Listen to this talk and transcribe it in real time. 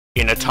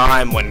In a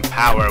time when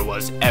power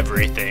was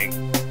everything.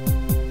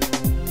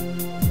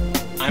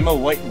 I'm a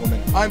white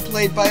woman. I'm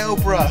played by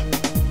Oprah.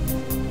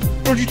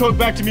 Don't you talk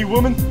back to me,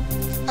 woman?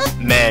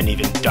 Men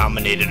even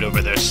dominated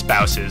over their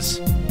spouses.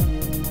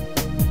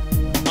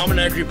 I'm an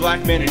angry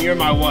black man and you're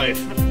my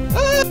wife.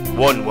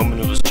 One woman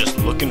who was just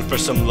looking for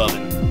some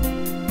loving.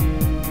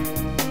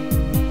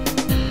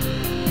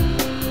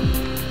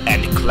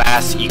 And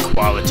class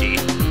equality.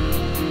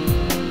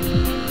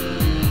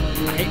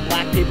 I hate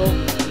black people,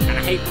 and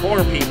I hate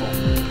poor people.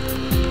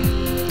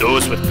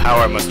 Those with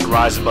power must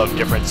rise above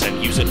difference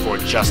and use it for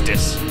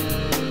justice.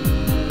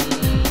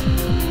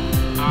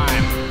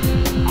 I'm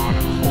on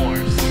a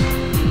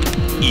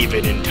horse.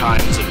 Even in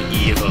times of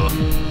evil.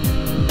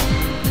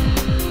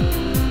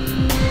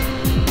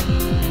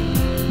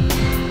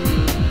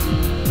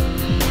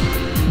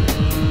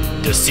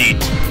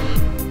 Deceit.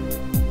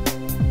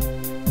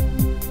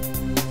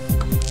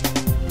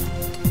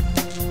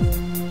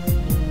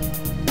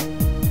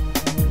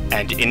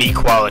 And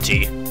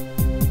inequality.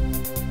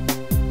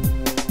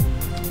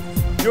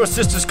 Your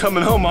sister's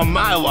coming home on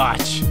my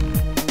watch.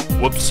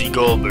 Whoopsie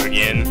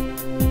Goldbergian.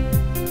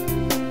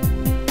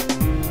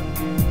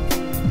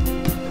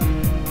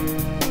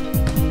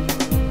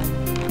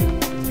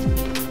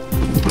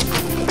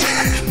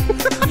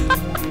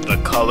 The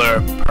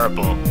color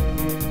purple.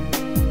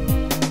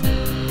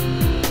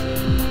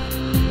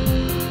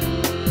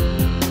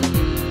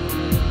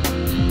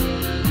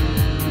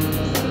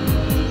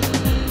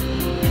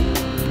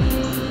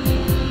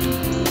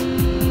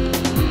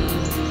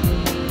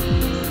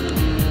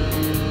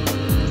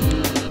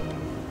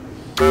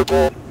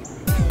 Are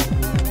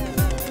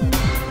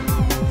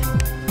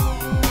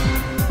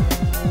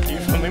you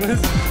filming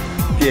this?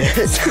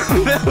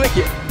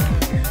 Yes.